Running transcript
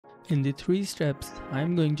In the 3 steps,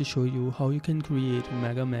 I'm going to show you how you can create a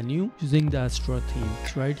mega menu using the Astra theme.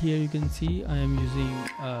 So right here you can see I am using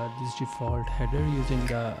this default header using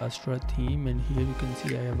the Astra theme, and here you can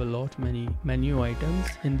see I have many menu items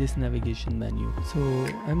in this navigation menu. So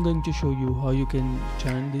I'm going to show you how you can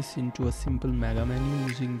turn this into a simple mega menu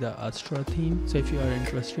using the Astra theme. So if you are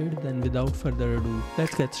interested, then without further ado,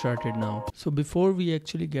 let's get started now. So before we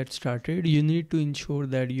actually get started, you need to ensure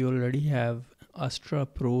that you already have Astra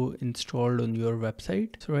Pro installed on your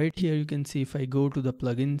website. So right here you can see if I go to the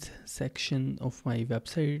plugins section of my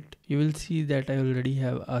website, you will see that I already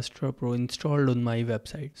have Astra Pro installed on my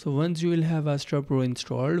website. So once you will have Astra Pro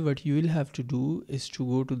installed, what you will have to do is to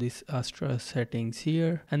go to this Astra settings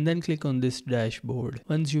here and then click on this dashboard.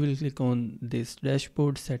 Once you will click on this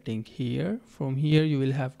dashboard setting here, from here you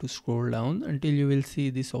will have to scroll down until you will see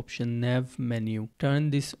this option nav menu. Turn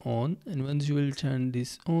this on, and once you will turn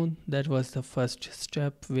this on, that was the first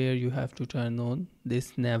step where you have to turn on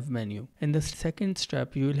this nav menu. In the second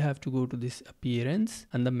step, you will have to go to this appearance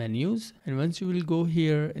and the menus, and once you will go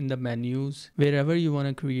here in the menus, wherever you want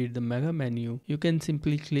to create the mega menu, you can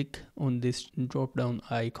simply click on this drop down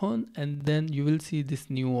icon, and then you will see this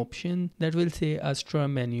new option that will say Astra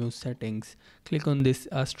menu settings. Click on this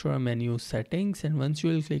Astra menu settings, and once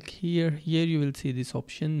you will click here you will see this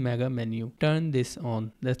option mega menu. Turn this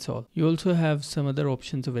on. That's all. You also have some other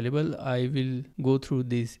options available. I will go through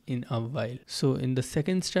this in a while. So in the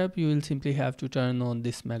second step, you will simply have to turn on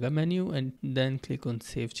this mega menu and then click on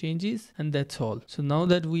save changes, and that's all. So now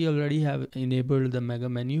that we already have enabled the mega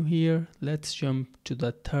menu here, let's jump to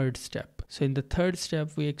the third step. So in the third step,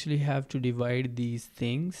 we actually have to divide these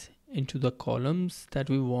things into the columns that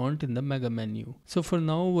we want in the mega menu. So for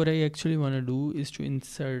now, what I actually want to do is to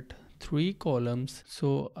insert 3 columns.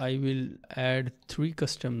 So I will add 3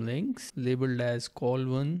 custom links labeled as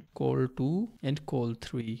col1, col2 and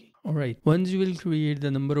col3. Alright, once you will create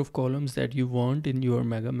the number of columns that you want in your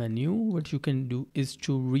mega menu, what you can do is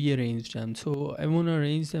to rearrange them. So I want to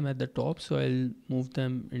arrange them at the top, so I'll move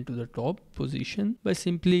them into the top position by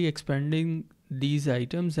simply expanding these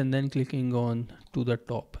items and then clicking on to the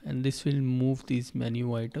top, and this will move these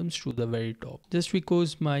menu items to the very top. Just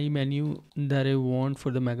because my menu that I want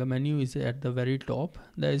for the mega menu is at the very top,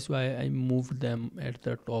 that is why I moved them at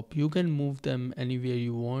the top. You can move them anywhere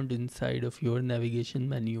you want inside of your navigation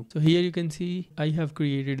menu. So here you can see I have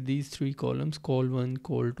created these 3 columns, col1,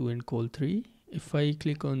 col2 and col3. If I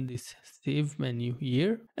click on this save menu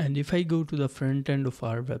here, and if I go to the front end of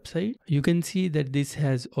our website, you can see that this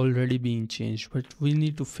has already been changed, but we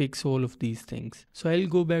need to fix all of these things. So I'll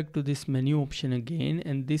go back to this menu option again,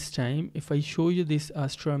 and this time if I show you this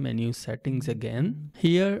Astra menu settings again,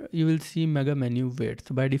 here you will see mega menu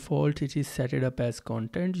width. By default it is set it up as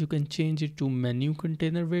content. You can change it to menu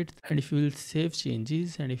container width, and if you will save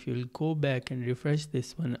changes and if you will go back and refresh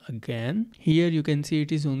this one again, here you can see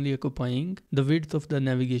it is only occupying the width of the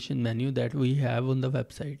navigation menu that we have on the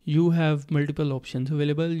website. You have multiple options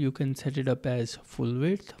available. You can set it up as full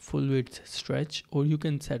width stretch, or you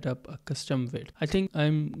can set up a custom width. I think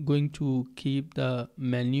I'm going to keep the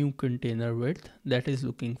menu container width. That is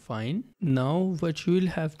looking fine. Now what you will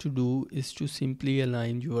have to do is to simply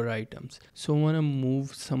align your items. So I want to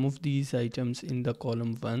move some of these items in the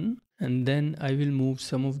column 1, and then I will move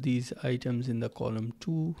some of these items in the column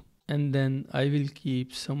 2, and then I will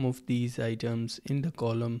keep some of these items in the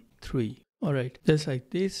column 3. Alright, just like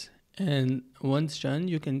this. And once done,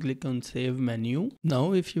 you can click on save menu.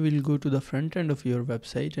 Now if you will go to the front end of your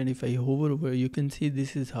website, and if I hover over, you can see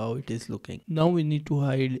this is how it is looking. Now we need to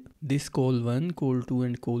hide this col1, col2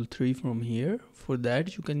 and col3 from here. For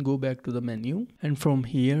that, you can go back to the menu, and from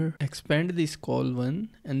here expand this col1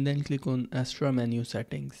 and then click on Astra menu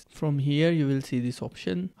settings. From here you will see this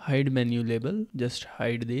option hide menu label. Just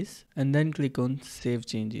hide this and then click on save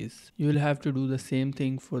changes. You will have to do the same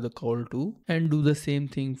thing for the col2 and do the same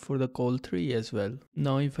thing for the col3 as well.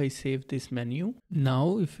 Now if I save this menu,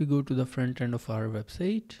 now if we go to the front end of our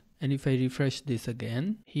website, and if I refresh this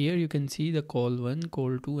again, here you can see the col1,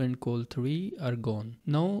 col2 and col3 are gone.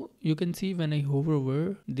 Now you can see when I hover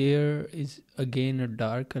over, there is again a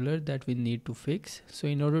dark color that we need to fix. So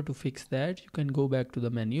in order to fix that, you can go back to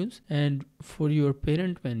the menus, and for your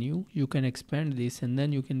parent menu, you can expand this and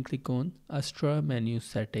then you can click on Astra menu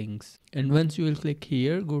settings. And once you will click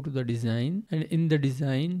here, go to the design, and in the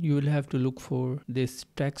design you will have to look for this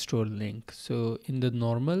text or link. So in the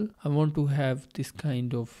normal, I want to have this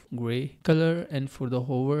kind of gray color, and for the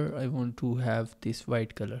hover I want to have this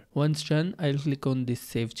white color. Once done, I'll click on this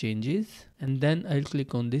save changes, and then I'll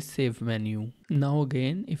click on this save menu. Now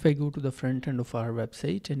again, if I go to the front end of our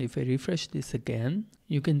website and if I refresh this again,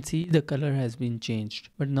 you can see the color has been changed.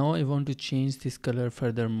 But now I want to change this color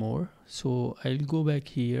furthermore. So I'll go back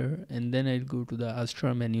here and then I'll go to the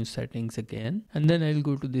Astra menu settings again, and then I'll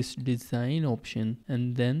go to this design option,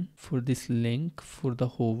 and then for this link for the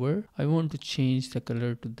hover, I want to change the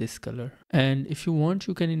color to this color. And if you want,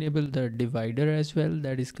 you can enable the divider as well.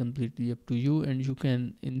 That is completely up to you, and you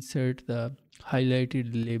can insert the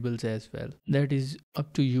highlighted labels as well. That is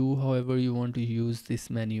up to you, however you want to use this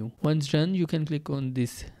menu. Once done, you can click on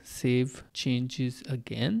this save changes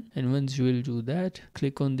again, and once you will do that,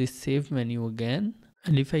 click on this save menu again.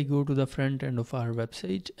 And if I go to the front end of our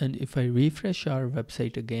website and if I refresh our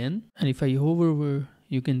website again, and if I hover over,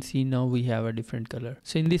 you can see now we have a different color.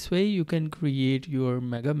 So in this way, you can create your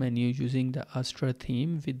mega menu using the Astra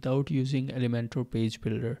theme without using Elementor page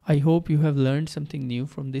builder. I hope you have learned something new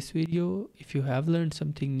from this video. If you have learned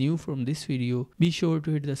something new from this video, be sure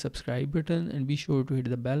to hit the subscribe button and be sure to hit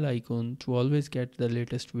the bell icon to always get the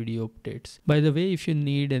latest video updates. By the way, if you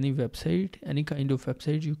need any website, any kind of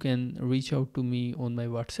website, you can reach out to me on my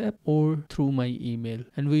WhatsApp or through my email,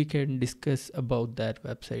 and we can discuss about that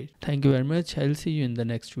website. Thank you very much. I'll see you in the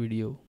next video.